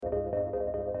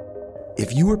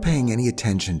If you were paying any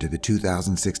attention to the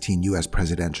 2016 US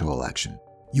presidential election,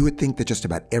 you would think that just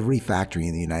about every factory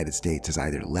in the United States has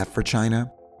either left for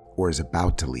China or is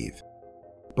about to leave.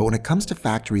 But when it comes to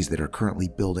factories that are currently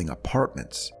building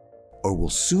apartments, or will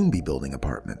soon be building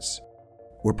apartments,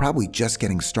 we're probably just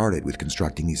getting started with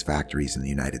constructing these factories in the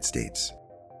United States.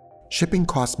 Shipping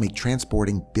costs make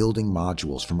transporting building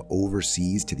modules from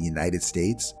overseas to the United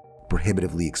States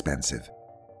prohibitively expensive,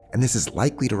 and this is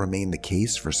likely to remain the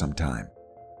case for some time.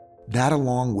 That,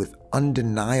 along with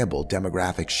undeniable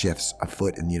demographic shifts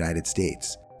afoot in the United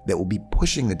States that will be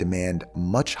pushing the demand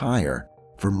much higher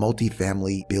for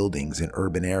multifamily buildings in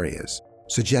urban areas,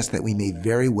 suggests that we may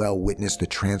very well witness the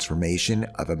transformation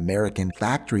of American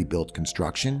factory-built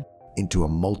construction into a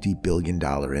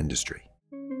multi-billion-dollar industry.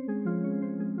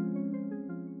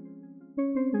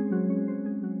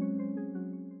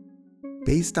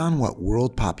 Based on what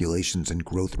world populations and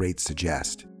growth rates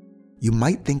suggest, you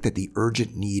might think that the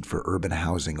urgent need for urban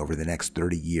housing over the next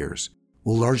 30 years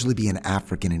will largely be an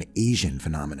African and Asian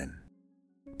phenomenon.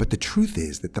 But the truth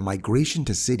is that the migration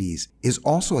to cities is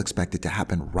also expected to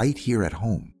happen right here at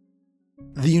home.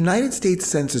 The United States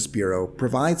Census Bureau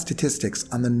provides statistics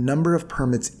on the number of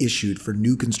permits issued for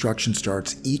new construction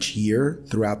starts each year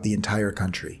throughout the entire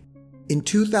country. In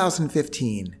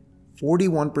 2015,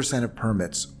 41% of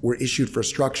permits were issued for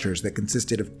structures that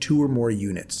consisted of 2 or more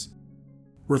units,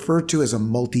 referred to as a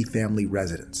multifamily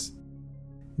residence.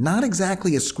 Not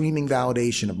exactly a screaming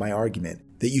validation of my argument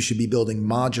that you should be building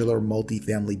modular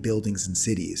multifamily buildings in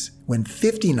cities, when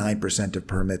 59% of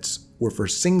permits were for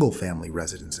single-family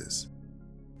residences.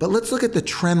 But let's look at the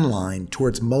trend line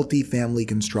towards multifamily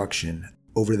construction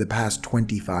over the past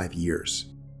 25 years.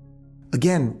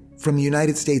 Again, from the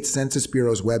United States Census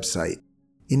Bureau's website,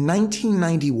 in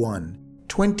 1991,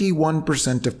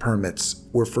 21% of permits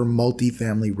were for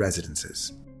multifamily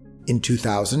residences. In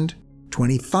 2000,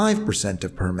 25%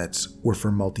 of permits were for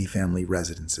multifamily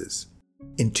residences.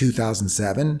 In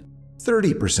 2007,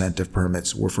 30% of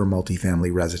permits were for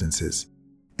multifamily residences.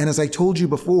 And as I told you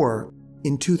before,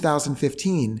 in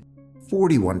 2015,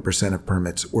 41% of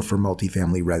permits were for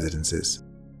multifamily residences.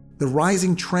 The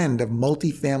rising trend of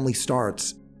multifamily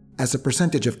starts as a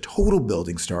percentage of total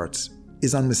building starts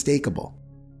is unmistakable.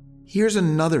 Here's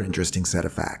another interesting set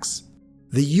of facts.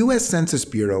 The U.S. Census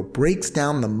Bureau breaks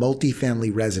down the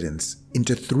multifamily residence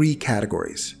into 3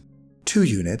 categories: 2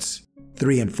 units,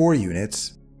 3 and 4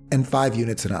 units, and 5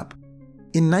 units and up.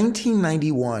 In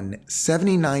 1991,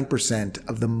 79%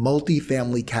 of the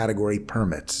multifamily category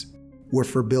permits were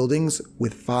for buildings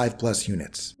with 5+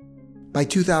 units. By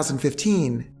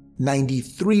 2015,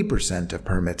 93% of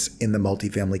permits in the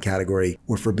multifamily category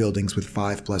were for buildings with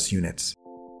 5+ units.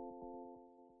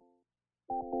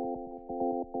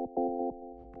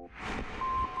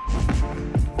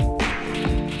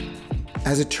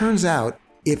 As it turns out,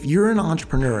 if you're an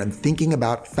entrepreneur and thinking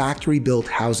about factory-built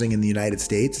housing in the United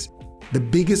States, the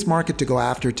biggest market to go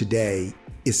after today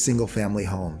is single-family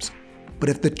homes. But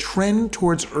if the trend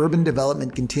towards urban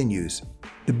development continues,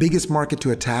 the biggest market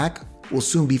to attack will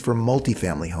soon be for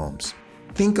multifamily homes.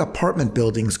 Think apartment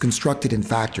buildings constructed in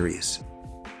factories.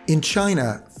 In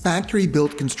China,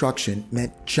 factory-built construction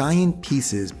meant giant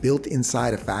pieces built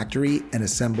inside a factory and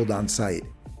assembled on site,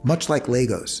 much like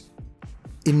Legos.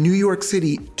 In New York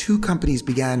City, 2 companies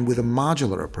began with a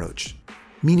modular approach,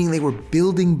 meaning they were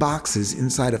building boxes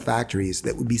inside of factories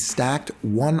that would be stacked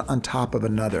one on top of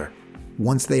another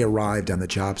once they arrived on the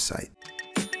job site.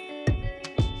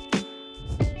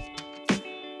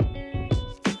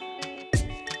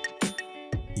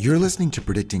 You're listening to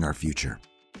Predicting Our Future.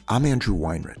 I'm Andrew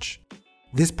Weinrich.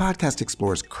 This podcast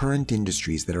explores current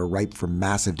industries that are ripe for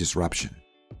massive disruption,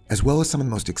 as well as some of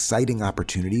the most exciting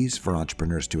opportunities for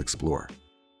entrepreneurs to explore.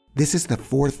 This is the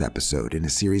 4th episode in a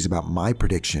series about my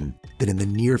prediction that in the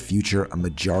near future, a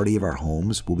majority of our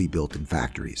homes will be built in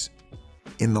factories.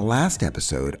 In the last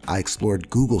episode, I explored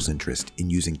Google's interest in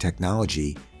using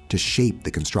technology to shape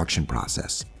the construction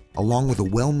process, along with a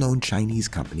well-known Chinese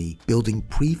company building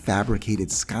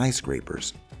prefabricated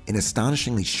skyscrapers in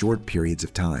astonishingly short periods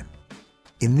of time.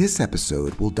 In this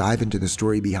episode, we'll dive into the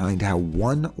story behind how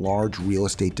one large real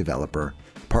estate developer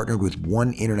partnered with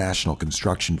one international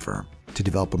construction firm to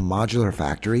develop a modular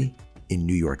factory in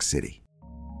New York City.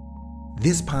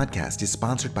 This podcast is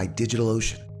sponsored by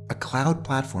DigitalOcean, a cloud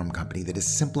platform company that is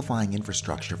simplifying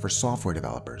infrastructure for software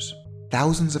developers.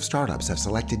 Thousands of startups have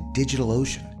selected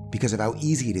DigitalOcean because of how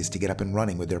easy it is to get up and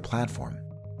running with their platform.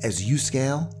 As you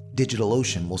scale,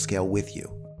 DigitalOcean will scale with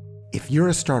you. If you're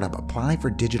a startup, apply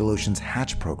for DigitalOcean's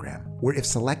Hatch program, where if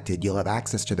selected, you'll have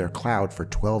access to their cloud for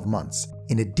 12 months,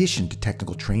 in addition to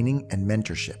technical training and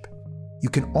mentorship. You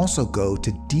can also go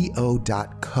to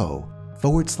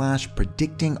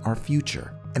do.co/predicting our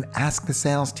future and ask the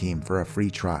sales team for a free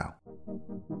trial.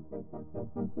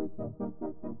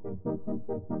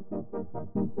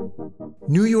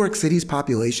 New York City's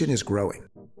population is growing.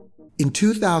 In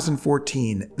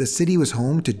 2014, the city was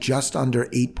home to just under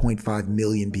 8.5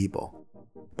 million people.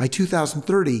 By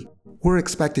 2030, we're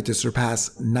expected to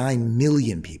surpass 9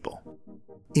 million people.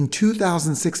 In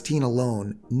 2016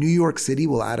 alone, New York City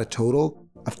will add a total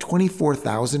of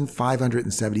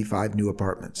 24,575 new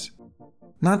apartments.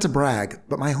 Not to brag,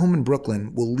 but my home in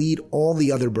Brooklyn will lead all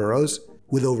the other boroughs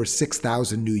with over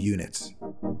 6,000 new units.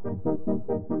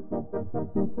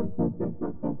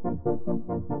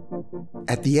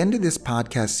 At the end of this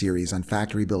podcast series on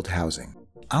factory-built housing,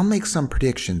 I'll make some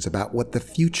predictions about what the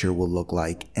future will look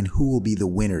like and who will be the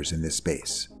winners in this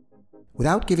space.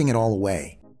 Without giving it all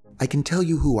away, I can tell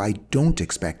you who I don't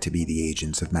expect to be the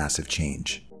agents of massive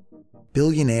change.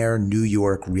 Billionaire New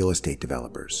York real estate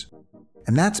developers.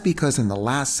 And that's because in the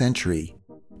last century,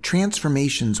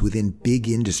 transformations within big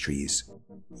industries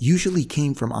usually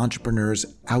came from entrepreneurs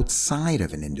outside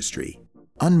of an industry,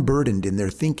 unburdened in their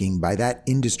thinking by that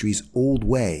industry's old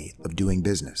way of doing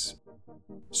business.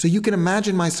 So you can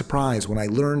imagine my surprise when I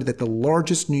learned that the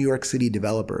largest New York City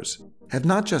developers have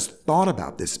not just thought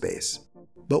about this space,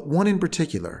 but one in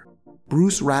particular,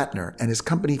 Bruce Ratner and his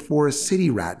company Forest City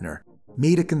Ratner,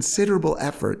 made a considerable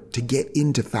effort to get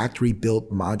into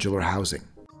factory-built modular housing.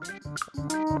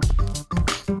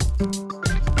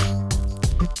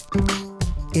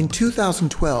 In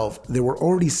 2012, there were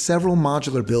already several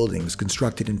modular buildings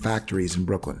constructed in factories in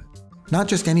Brooklyn. Not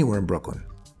just anywhere in Brooklyn,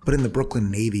 but in the Brooklyn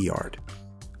Navy Yard.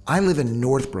 I live in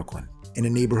North Brooklyn, in a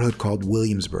neighborhood called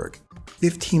Williamsburg,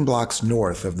 15 blocks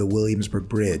north of the Williamsburg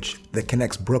Bridge that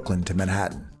connects Brooklyn to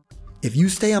Manhattan. If you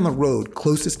stay on the road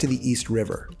closest to the East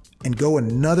River and go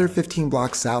another 15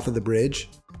 blocks south of the bridge,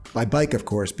 by bike of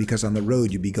course because on the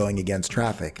road you'd be going against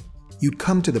traffic, you'd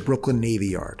come to the Brooklyn Navy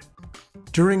Yard.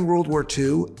 During World War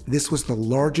II, this was the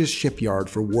largest shipyard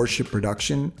for warship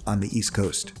production on the East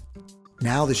Coast.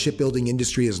 Now the shipbuilding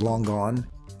industry is long gone,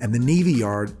 and the Navy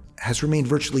Yard has remained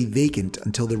virtually vacant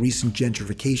until the recent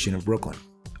gentrification of Brooklyn.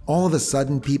 All of a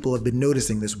sudden, people have been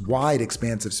noticing this wide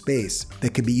expanse of space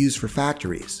that could be used for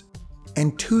factories.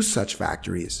 And two such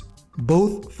factories,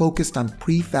 both focused on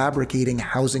prefabricating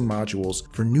housing modules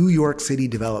for New York City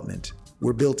development,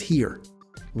 were built here,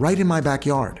 right in my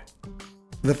backyard.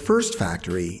 The first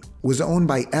factory was owned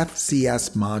by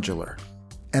FCS Modular,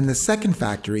 and the second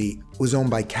factory was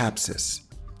owned by Capsys.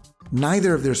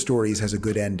 Neither of their stories has a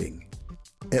good ending,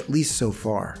 at least so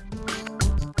far.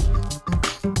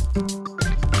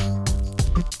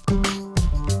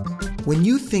 When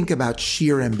you think about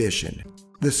sheer ambition,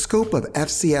 the scope of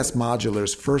FCS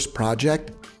Modular's first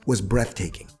project was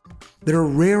breathtaking. There are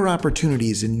rare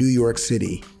opportunities in New York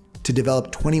City to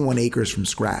develop 21 acres from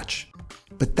scratch.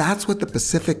 But that's what the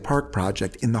Pacific Park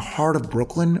project in the heart of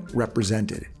Brooklyn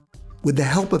represented. With the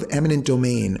help of eminent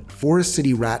domain, Forest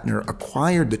City Ratner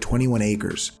acquired the 21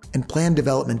 acres and planned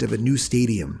development of a new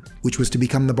stadium, which was to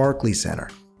become the Barclays Center,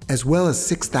 as well as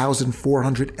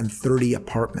 6,430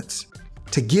 apartments.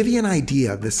 To give you an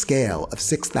idea of the scale of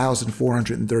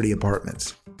 6,430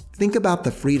 apartments, think about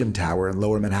the Freedom Tower in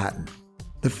Lower Manhattan.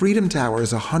 The Freedom Tower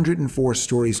is 104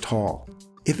 stories tall.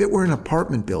 If it were an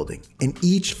apartment building and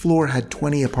each floor had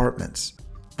 20 apartments,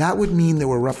 that would mean there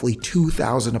were roughly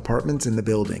 2,000 apartments in the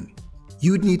building.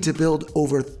 You'd need to build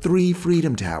over 3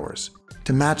 Freedom Towers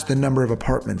to match the number of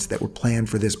apartments that were planned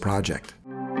for this project.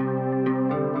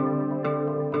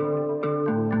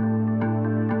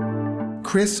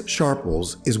 Chris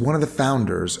Sharples is one of the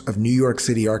founders of New York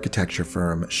City architecture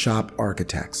firm Shop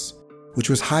Architects, which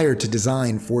was hired to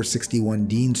design 461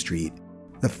 Dean Street,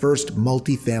 the first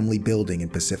multi-family building in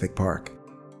Pacific Park.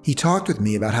 He talked with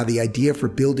me about how the idea for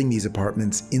building these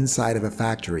apartments inside of a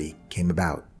factory came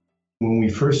about. When we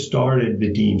first started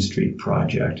the Dean Street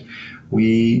project,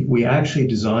 we actually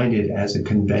designed it as a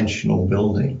conventional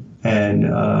building. And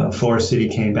Forest City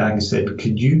came back and said,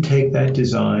 could you take that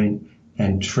design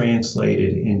and translate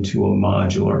it into a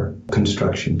modular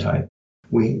construction type?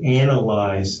 We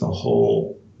analyzed the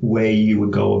whole way you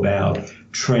would go about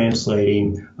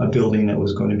translating a building that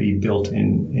was going to be built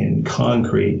in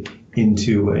concrete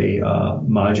into a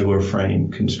modular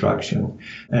frame construction.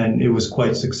 And it was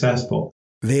quite successful.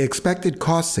 They expected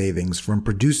cost savings from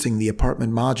producing the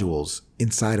apartment modules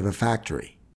inside of a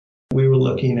factory. We were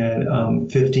looking at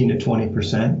 15 to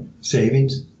 20%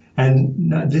 savings.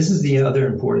 And this is the other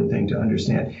important thing to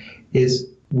understand, is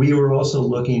we were also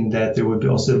looking that there would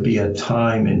also be a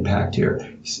time impact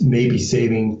here, maybe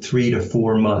saving 3 to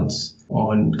 4 months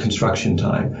on construction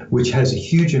time, which has a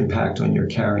huge impact on your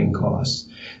carrying costs.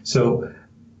 So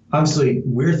obviously,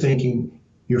 we're thinking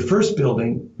your first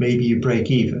building, maybe you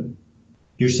break even.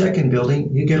 Your second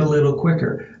building, you get a little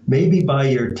quicker. Maybe by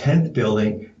your 10th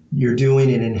building, you're doing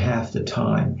it in half the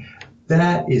time.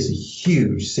 That is a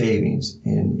huge savings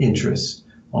in interest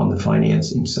on the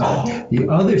financing side. The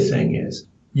other thing is,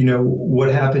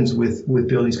 what happens with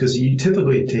buildings, because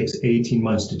typically it takes 18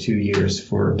 months to 2 years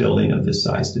for a building of this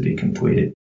size to be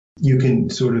completed. You can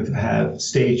sort of have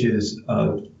stages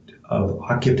of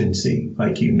occupancy,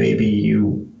 like maybe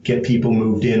you get people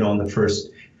moved in on the first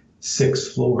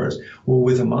 6 floors. Well,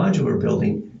 with a modular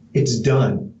building, it's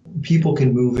done. People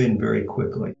can move in very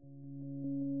quickly.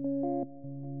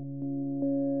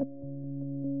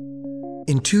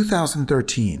 In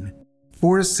 2013,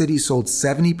 Forest City sold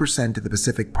 70% of the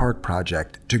Pacific Park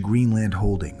project to Greenland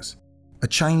Holdings, a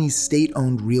Chinese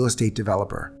state-owned real estate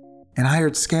developer, and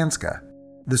hired Skanska,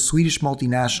 the Swedish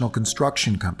multinational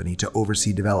construction company, to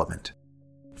oversee development.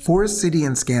 Forest City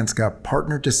and Skanska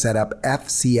partnered to set up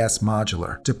FCS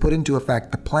Modular to put into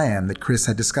effect the plan that Chris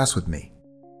had discussed with me.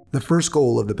 The first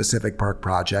goal of the Pacific Park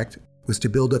project was to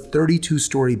build a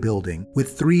 32-story building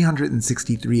with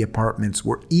 363 apartments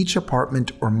where each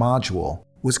apartment or module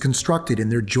was constructed in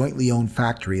their jointly owned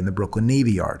factory in the Brooklyn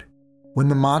Navy Yard. When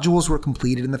the modules were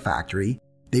completed in the factory,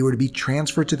 they were to be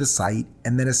transferred to the site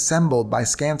and then assembled by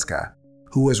Skanska,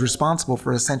 who was responsible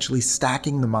for essentially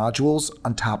stacking the modules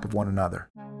on top of one another.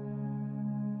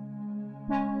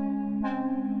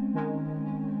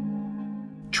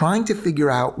 Trying to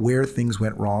figure out where things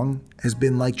went wrong has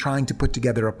been like trying to put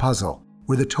together a puzzle,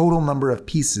 where the total number of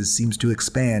pieces seems to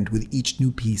expand with each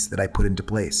new piece that I put into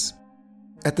place.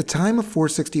 At the time of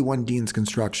 461 Dean's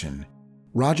construction,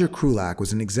 Roger Krulak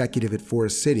was an executive at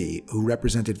Forest City who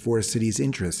represented Forest City's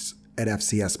interests at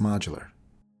FCS Modular.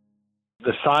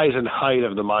 The size and height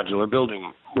of the modular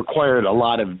building required a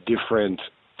lot of different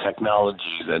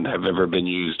technologies than have ever been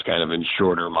used kind of in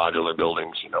shorter modular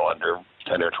buildings, under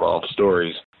 10 or 12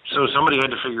 stories. So somebody had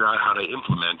to figure out how to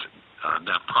implement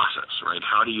that process, right?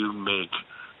 How do you make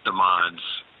the mods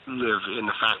live in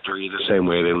the factory the same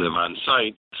way they live on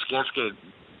site? Skanska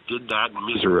did that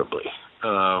miserably.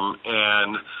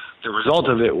 And the result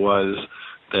of it was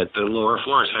that the lower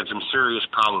floors had some serious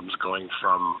problems going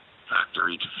from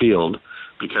factory to field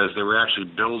because they were actually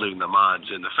building the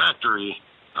mods in the factory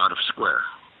out of square.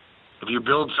 If you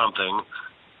build something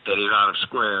that is out of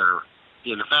square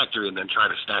in the factory and then try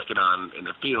to stack it on in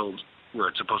the field where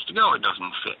it's supposed to go, it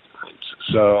doesn't fit. Right?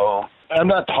 So I'm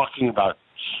not talking about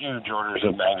huge orders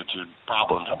of magnitude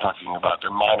problems. I'm talking about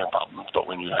their minor problems, but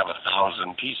when you have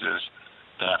 1,000 pieces,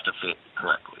 they have to fit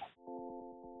correctly.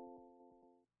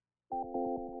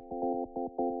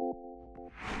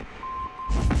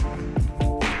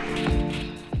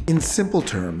 In simple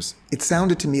terms, it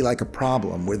sounded to me like a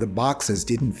problem where the boxes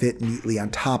didn't fit neatly on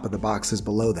top of the boxes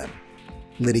below them.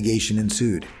 Litigation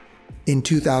ensued. In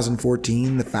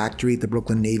 2014, the factory at the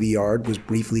Brooklyn Navy Yard was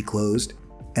briefly closed,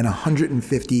 and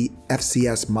 150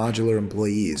 FCS Modular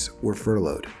employees were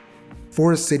furloughed.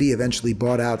 Forest City eventually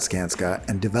bought out Skanska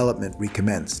and development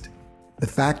recommenced. The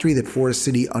factory that Forest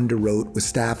City underwrote was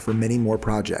staffed for many more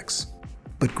projects.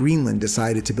 But Greenland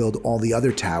decided to build all the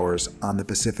other towers on the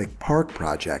Pacific Park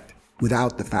project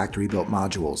without the factory-built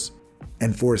modules,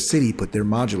 and Forest City put their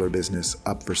modular business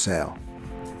up for sale.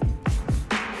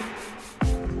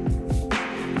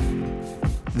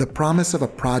 The promise of a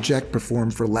project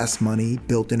performed for less money,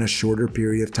 built in a shorter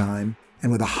period of time,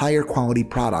 and with a higher quality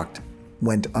product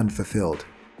went unfulfilled.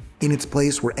 In its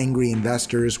place were angry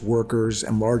investors, workers,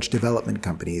 and large development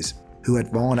companies who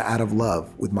had fallen out of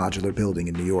love with modular building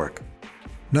in New York.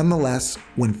 Nonetheless,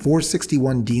 when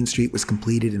 461 Dean Street was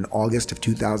completed in August of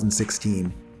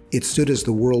 2016, it stood as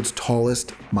the world's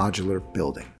tallest modular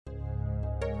building.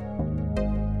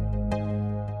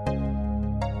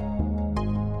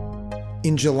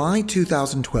 In July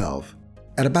 2012,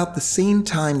 at about the same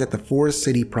time that the Forest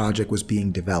City project was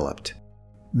being developed,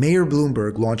 Mayor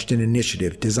Bloomberg launched an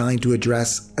initiative designed to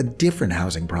address a different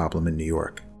housing problem in New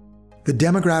York. The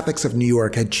demographics of New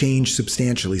York had changed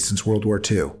substantially since World War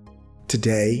II.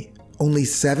 Today, only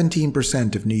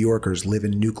 17% of New Yorkers live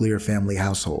in nuclear family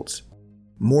households.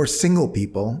 More single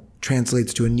people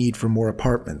translates to a need for more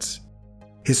apartments.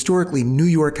 Historically, New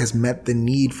York has met the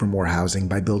need for more housing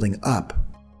by building up,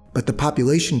 but the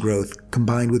population growth,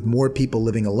 combined with more people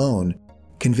living alone,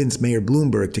 convinced Mayor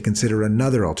Bloomberg to consider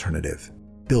another alternative: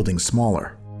 building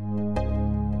smaller.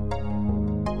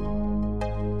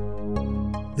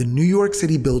 The New York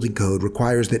City Building Code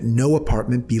requires that no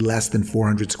apartment be less than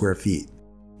 400 square feet.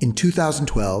 In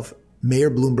 2012,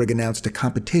 Mayor Bloomberg announced a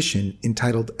competition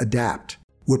entitled ADAPT,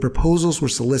 where proposals were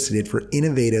solicited for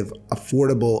innovative,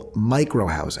 affordable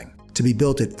micro-housing to be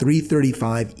built at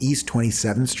 335 East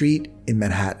 27th Street in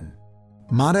Manhattan.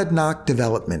 Monadnock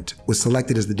Development was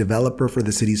selected as the developer for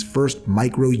the city's first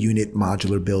micro-unit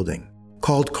modular building.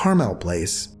 Called Carmel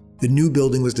Place, the new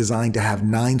building was designed to have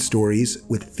 9 stories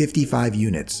with 55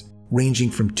 units, ranging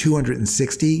from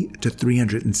 260 to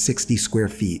 360 square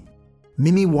feet.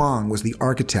 Mimi Wong was the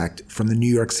architect from the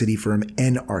New York City firm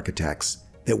N Architects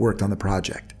that worked on the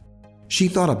project. She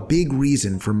thought a big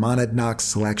reason for Monadnock's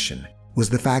selection was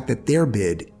the fact that their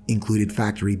bid included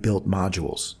factory-built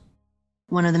modules.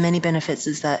 One of the many benefits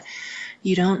is that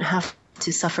you don't have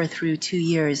to suffer through 2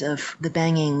 years of the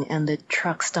banging and the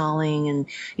truck stalling and,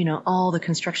 all the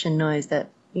construction noise that,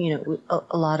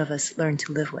 a lot of us learn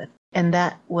to live with. And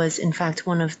that was, in fact,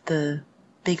 one of the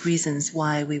big reasons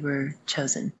why we were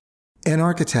chosen. N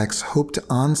Architects hoped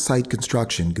on-site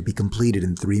construction could be completed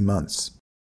in 3 months.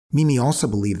 Mimi also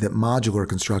believed that modular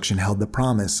construction held the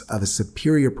promise of a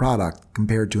superior product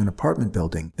compared to an apartment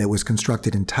building that was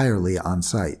constructed entirely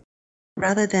on-site.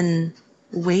 Rather than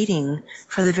waiting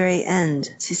for the very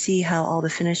end to see how all the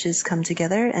finishes come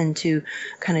together and to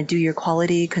kind of do your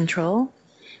quality control,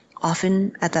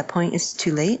 often at that point it's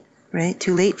too late, right?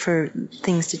 Too late for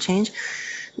things to change.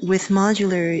 With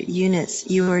modular units,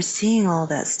 you are seeing all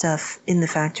that stuff in the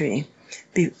factory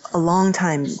a long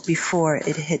time before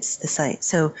it hits the site.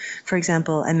 So, for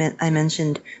example, I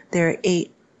mentioned there are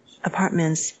 8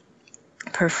 apartments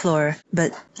per floor,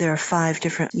 but there are 5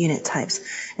 different unit types.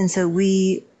 And so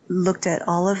we looked at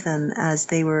all of them as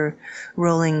they were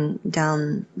rolling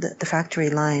down the factory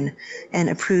line and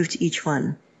approved each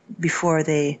one before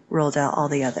they rolled out all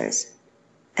the others.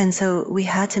 And so we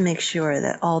had to make sure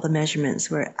that all the measurements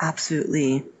were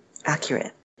absolutely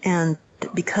accurate. And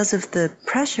because of the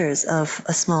pressures of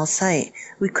a small site,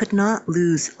 we could not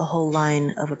lose a whole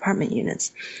line of apartment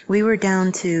units. We were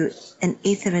down to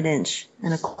 1/8 of an inch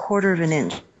and 1/4 of an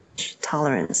inch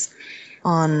tolerance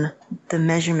on the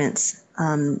measurements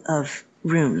of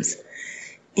rooms.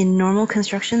 In normal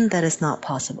construction, that is not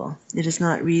possible. It is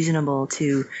not reasonable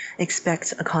to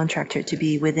expect a contractor to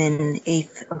be within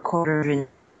 1/8 or 1/4 of an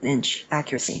inch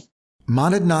accuracy.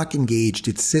 Monadnock engaged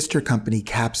its sister company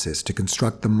Capsys to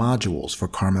construct the modules for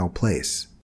Carmel Place.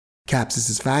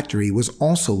 Capsys' factory was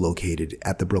also located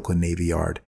at the Brooklyn Navy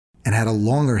Yard and had a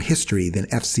longer history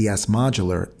than FCS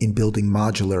Modular in building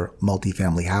modular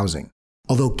multifamily housing.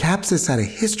 Although Capsys had a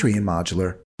history in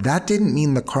modular, that didn't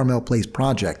mean the Carmel Place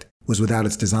project was without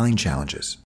its design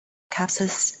challenges.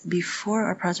 Capsys, before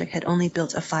our project, had only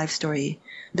built a 5-story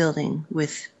building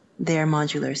with their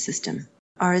modular system.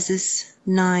 Ours is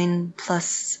 9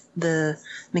 plus the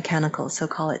mechanical, so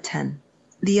call it 10.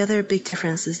 The other big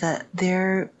difference is that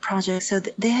their project, so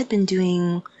they had been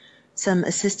doing some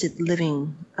assisted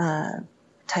living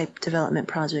type development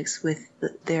projects with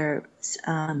their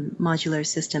modular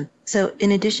system. So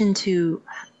in addition to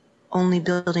only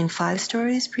building 5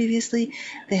 stories previously,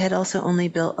 they had also only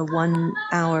built a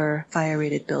 1-hour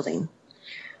fire-rated building.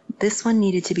 This one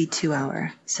needed to be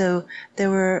 2-hour. So there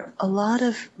were a lot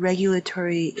of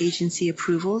regulatory agency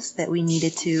approvals that we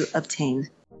needed to obtain.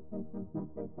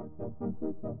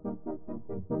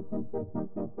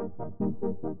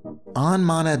 On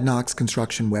Monadnock's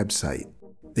construction website,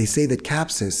 they say that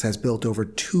Capsys has built over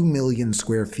 2 million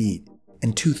square feet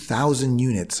and 2,000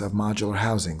 units of modular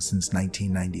housing since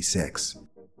 1996.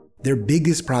 Their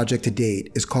biggest project to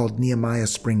date is called Nehemiah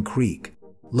Spring Creek,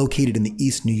 located in the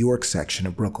East New York section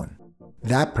of Brooklyn.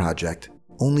 That project,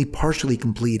 only partially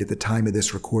complete at the time of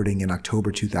this recording in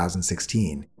October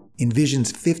 2016,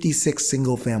 envisions 56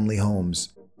 single-family homes,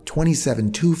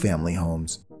 27 two-family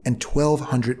homes, and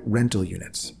 1,200 rental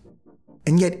units.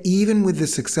 And yet, even with the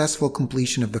successful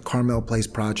completion of the Carmel Place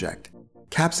project,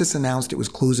 Capsys announced it was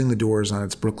closing the doors on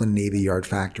its Brooklyn Navy Yard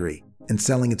factory and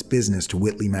selling its business to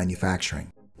Whitley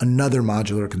Manufacturing, another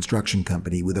modular construction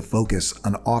company with a focus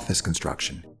on office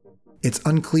construction. It's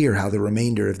unclear how the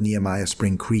remainder of Nehemiah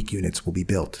Spring Creek units will be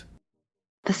built.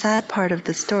 The sad part of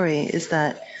the story is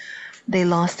that they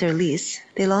lost their lease.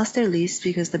 They lost their lease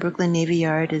because the Brooklyn Navy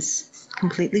Yard is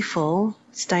completely full.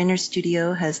 Steiner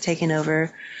Studio has taken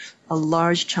over a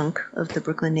large chunk of the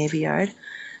Brooklyn Navy Yard,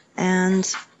 and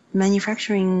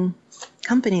manufacturing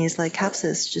companies like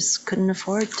Capsys just couldn't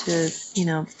afford to,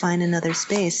 find another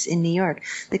space in New York.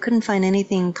 They couldn't find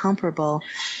anything comparable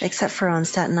except for on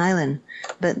Staten Island,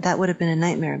 but that would have been a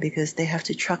nightmare because they have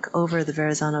to truck over the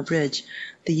Verrazano Bridge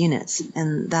the units,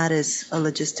 and that is a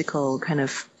logistical kind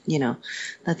of,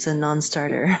 that's a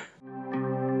non-starter.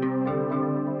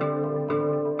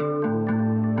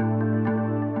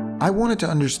 I wanted to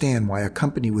understand why a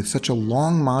company with such a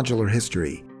long modular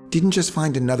history didn't just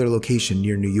find another location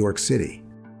near New York City.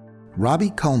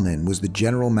 Robbie Kuhlman was the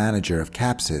general manager of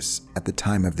Capsys at the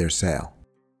time of their sale.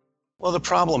 Well, the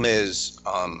problem is,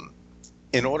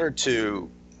 in order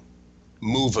to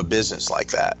move a business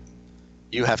like that,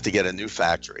 you have to get a new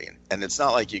factory. And it's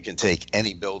not like you can take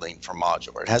any building for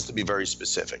modular. It has to be very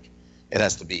specific. It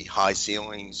has to be high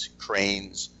ceilings,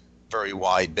 cranes, very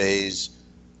wide bays,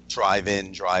 drive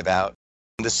in, drive out.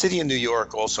 The city of New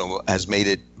York also has made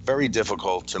it very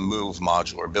difficult to move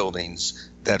modular buildings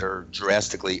that are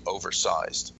drastically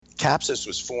oversized. Capsys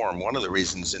was formed, one of the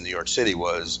reasons in New York City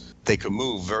was they could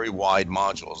move very wide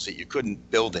modules that you couldn't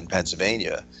build in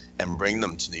Pennsylvania and bring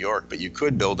them to New York, but you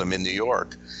could build them in New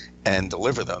York and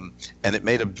deliver them, and it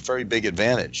made a very big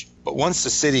advantage. But once the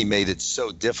city made it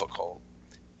so difficult,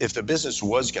 if the business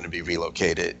was going to be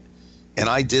relocated, and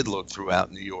I did look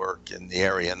throughout New York and the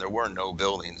area, and there were no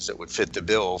buildings that would fit the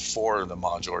bill for the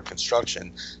modular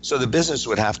construction. So the business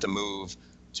would have to move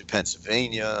to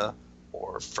Pennsylvania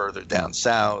or further down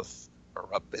south or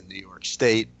up in New York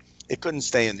State. It couldn't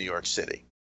stay in New York City.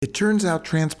 It turns out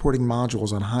transporting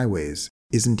modules on highways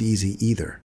isn't easy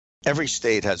either. Every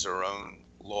state has their own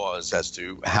laws as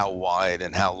to how wide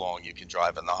and how long you can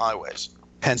drive on the highways.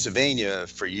 Pennsylvania,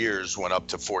 for years, went up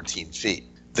to 14 feet.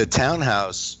 The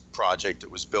townhouse project that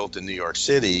was built in New York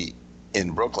City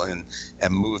in Brooklyn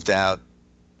and moved out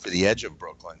to the edge of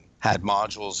Brooklyn had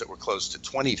modules that were close to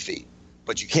 20 feet.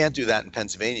 But you can't do that in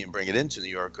Pennsylvania and bring it into New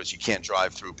York because you can't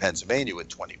drive through Pennsylvania with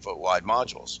 20-foot wide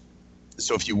modules.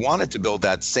 So if you wanted to build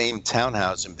that same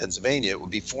townhouse in Pennsylvania, it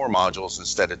would be 4 modules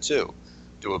instead of 2.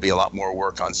 There would be a lot more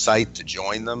work on site to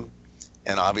join them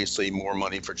and obviously more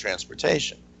money for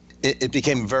transportation. It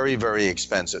became very, very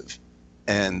expensive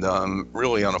and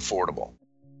really unaffordable.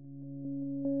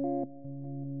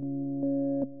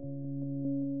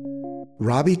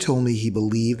 Robbie told me he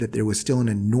believed that there was still an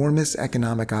enormous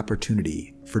economic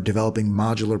opportunity for developing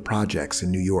modular projects in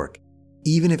New York,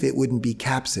 even if it wouldn't be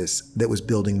Capsys that was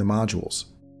building the modules.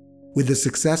 With the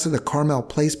success of the Carmel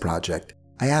Place project,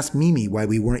 I asked Mimi why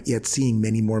we weren't yet seeing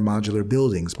many more modular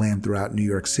buildings planned throughout New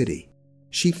York City.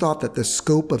 She thought that the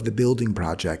scope of the building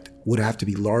project would have to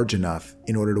be large enough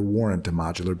in order to warrant a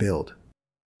modular build.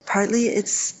 Partly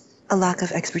it's a lack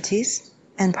of expertise,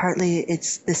 and partly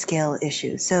it's the scale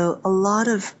issue. So a lot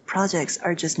of projects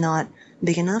are just not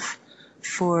big enough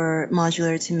for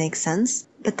modular to make sense.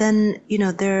 But then,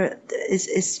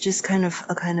 it's just kind of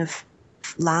a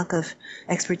lack of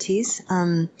expertise.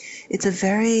 It's a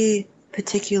very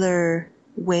particular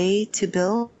way to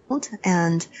build,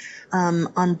 and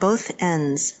on both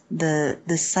ends, the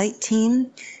site team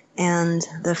and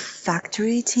the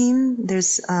factory team,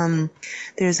 there's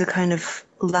a kind of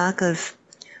lack of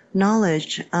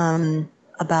knowledge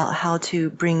about how to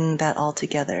bring that all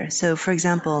together. So, for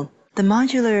example, the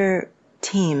modular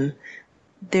team,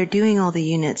 they're doing all the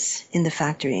units in the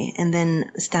factory and then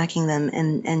stacking them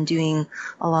and doing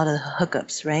a lot of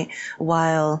hookups, right?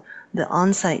 While the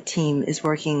on-site team is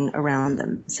working around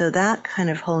them. So that kind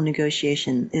of whole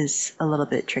negotiation is a little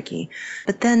bit tricky.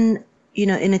 But then,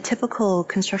 in a typical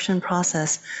construction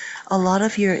process, a lot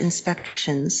of your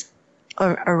inspections,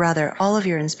 or rather, all of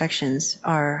your inspections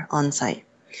are on-site.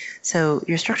 So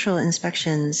your structural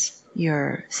inspections,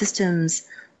 your systems,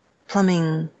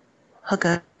 plumbing,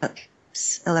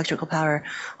 hookups, electrical power,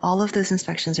 all of those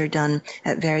inspections are done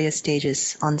at various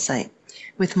stages on-site.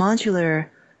 With modular,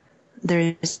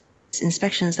 there's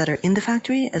inspections that are in the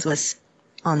factory as well as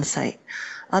on-site.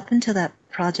 Up until that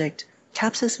project,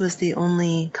 Capsys was the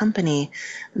only company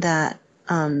that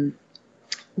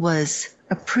was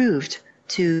approved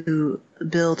to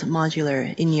build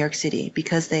modular in New York City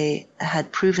because they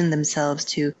had proven themselves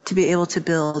to be able to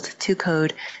build to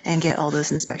code and get all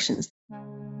those inspections.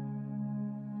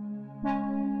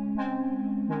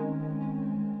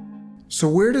 So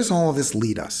where does all of this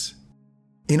lead us?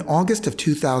 In August of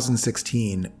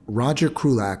 2016, Roger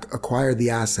Krulak acquired the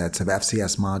assets of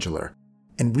FCS Modular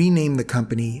and renamed the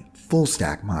company Full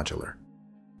Stack Modular.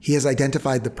 He has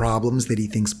identified the problems that he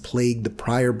thinks plagued the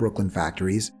prior Brooklyn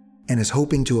factories and is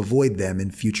hoping to avoid them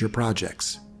in future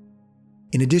projects.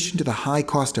 In addition to the high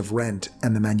cost of rent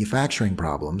and the manufacturing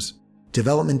problems,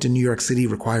 development in New York City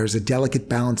requires a delicate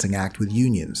balancing act with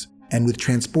unions and with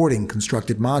transporting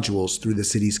constructed modules through the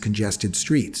city's congested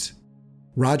streets.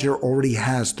 Roger already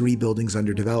has 3 buildings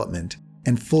under development,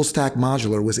 and Full Stack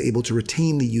Modular was able to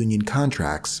retain the union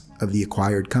contracts of the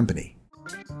acquired company.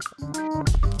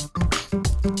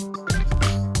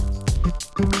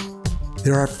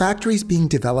 There are factories being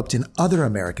developed in other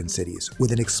American cities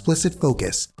with an explicit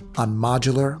focus on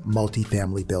modular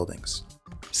multifamily buildings.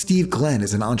 Steve Glenn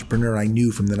is an entrepreneur I knew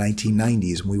from the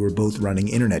 1990s when we were both running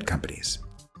internet companies.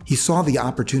 He saw the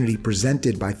opportunity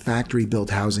presented by factory-built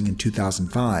housing in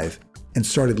 2005 and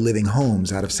started Living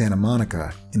Homes out of Santa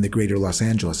Monica in the greater Los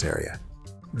Angeles area.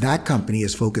 That company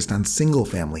is focused on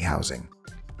single-family housing.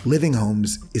 Living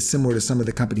Homes is similar to some of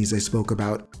the companies I spoke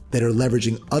about that are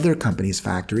leveraging other companies'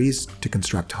 factories to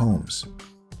construct homes.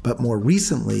 But more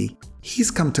recently, he's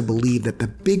come to believe that the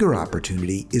bigger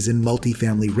opportunity is in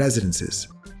multifamily residences.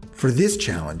 For this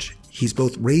challenge, he's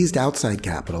both raised outside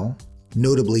capital,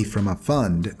 notably from a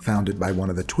fund founded by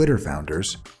one of the Twitter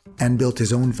founders, and built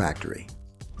his own factory.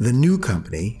 The new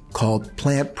company, called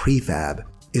Plant Prefab,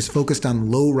 is focused on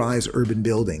low-rise urban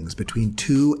buildings between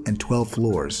 2 and 12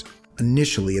 floors,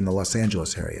 initially in the Los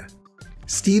Angeles area.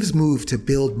 Steve's move to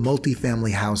build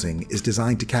multifamily housing is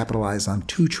designed to capitalize on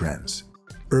two trends: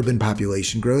 urban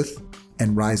population growth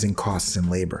and rising costs in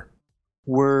labor.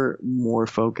 We're more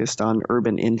focused on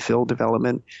urban infill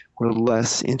development. We're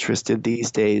less interested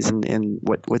these days in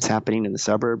what's happening in the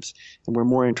suburbs. And we're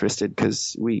more interested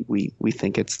because we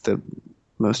think it's the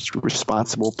most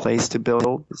responsible place to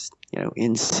build,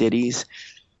 in cities,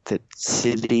 that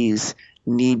cities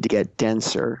need to get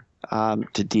denser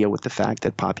to deal with the fact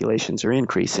that populations are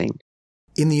increasing.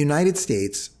 In the United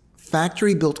States,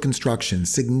 factory-built construction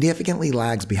significantly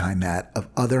lags behind that of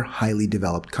other highly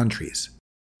developed countries.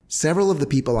 Several of the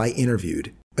people I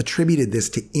interviewed attributed this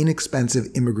to inexpensive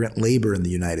immigrant labor in the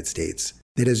United States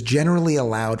that has generally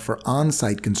allowed for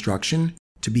on-site construction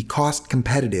to be cost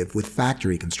competitive with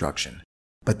factory construction.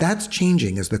 But that's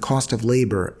changing as the cost of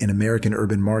labor in American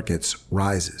urban markets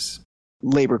rises.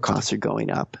 Labor costs are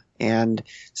going up. And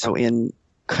so in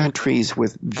countries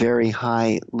with very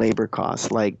high labor costs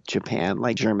like Japan,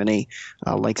 like Germany,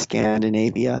 like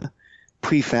Scandinavia,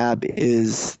 prefab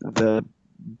is the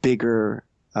bigger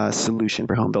solution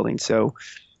for home building. So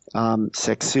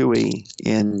Sekisui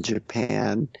in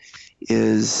Japan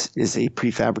is a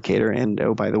prefabricator, and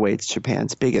oh, by the way, it's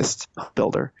Japan's biggest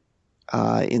builder.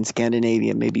 In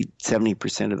Scandinavia, maybe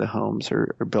 70% of the homes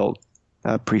are built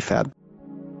prefab.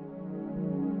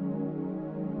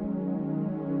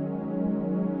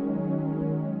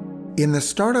 In the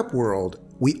startup world,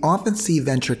 we often see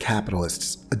venture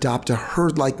capitalists adopt a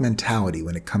herd-like mentality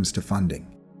when it comes to funding.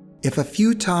 If a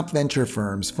few top venture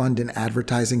firms fund an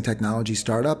advertising technology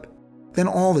startup, then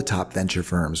all the top venture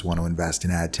firms want to invest in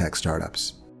ad tech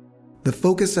startups. The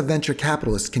focus of venture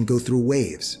capitalists can go through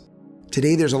waves.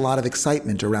 Today there's a lot of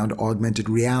excitement around augmented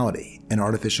reality and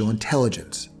artificial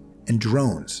intelligence and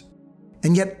drones.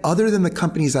 And yet, other than the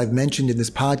companies I've mentioned in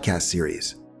this podcast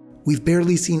series, we've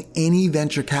barely seen any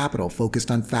venture capital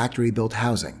focused on factory-built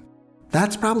housing.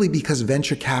 That's probably because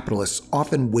venture capitalists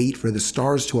often wait for the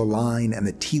stars to align and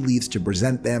the tea leaves to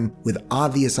present them with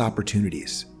obvious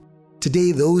opportunities.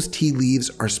 Today, those tea leaves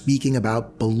are speaking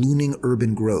about ballooning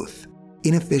urban growth,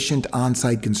 inefficient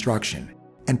on-site construction,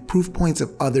 and proof points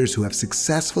of others who have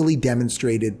successfully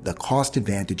demonstrated the cost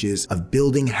advantages of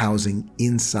building housing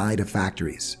inside of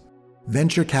factories.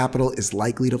 Venture capital is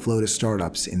likely to flow to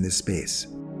startups in this space.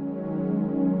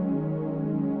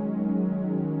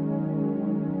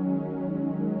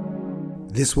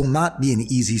 This will not be an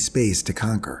easy space to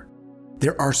conquer.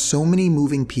 There are so many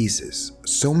moving pieces,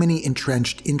 so many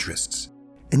entrenched interests,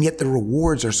 and yet the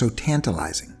rewards are so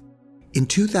tantalizing. In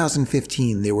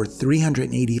 2015, there were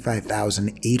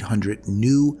 385,800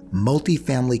 new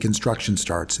multifamily construction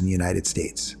starts in the United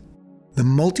States. The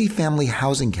Multifamily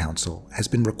Housing Council has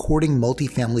been recording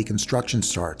multifamily construction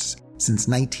starts since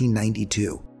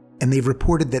 1992, and they've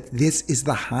reported that this is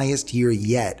the highest year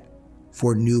yet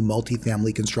for new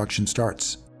multifamily construction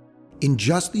starts. In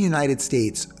just the United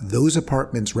States, those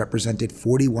apartments represented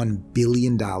 $41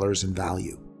 billion in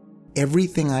value.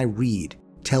 Everything I read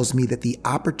tells me that the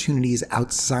opportunities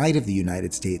outside of the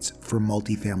United States for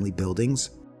multifamily buildings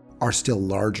are still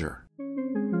larger.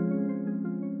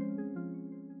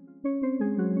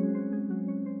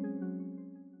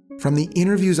 From the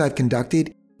interviews I've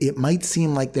conducted, it might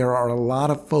seem like there are a lot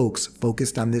of folks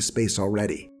focused on this space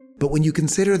already. But when you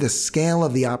consider the scale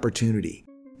of the opportunity,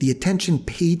 the attention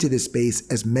paid to this space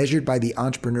as measured by the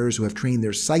entrepreneurs who have trained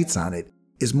their sights on it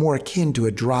is more akin to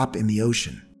a drop in the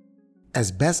ocean.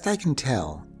 As best I can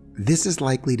tell, this is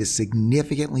likely to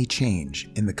significantly change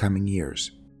in the coming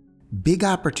years. Big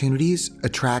opportunities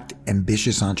attract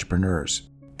ambitious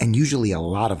entrepreneurs, and usually a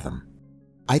lot of them.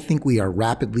 I think we are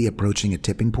rapidly approaching a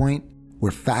tipping point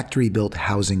where factory-built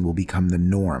housing will become the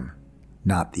norm,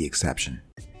 not the exception.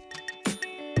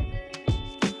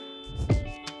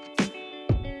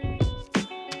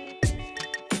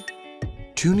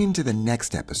 Tune into the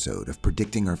next episode of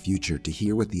Predicting Our Future to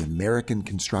hear what the American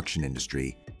construction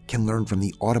industry can learn from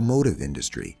the automotive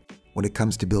industry when it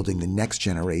comes to building the next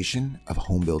generation of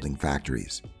home building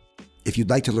factories. If you'd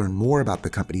like to learn more about the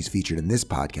companies featured in this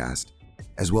podcast,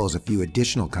 as well as a few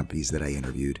additional companies that I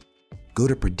interviewed, go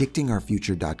to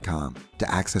predictingourfuture.com to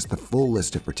access the full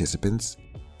list of participants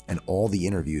and all the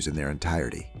interviews in their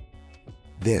entirety.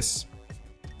 This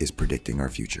is Predicting Our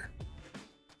Future.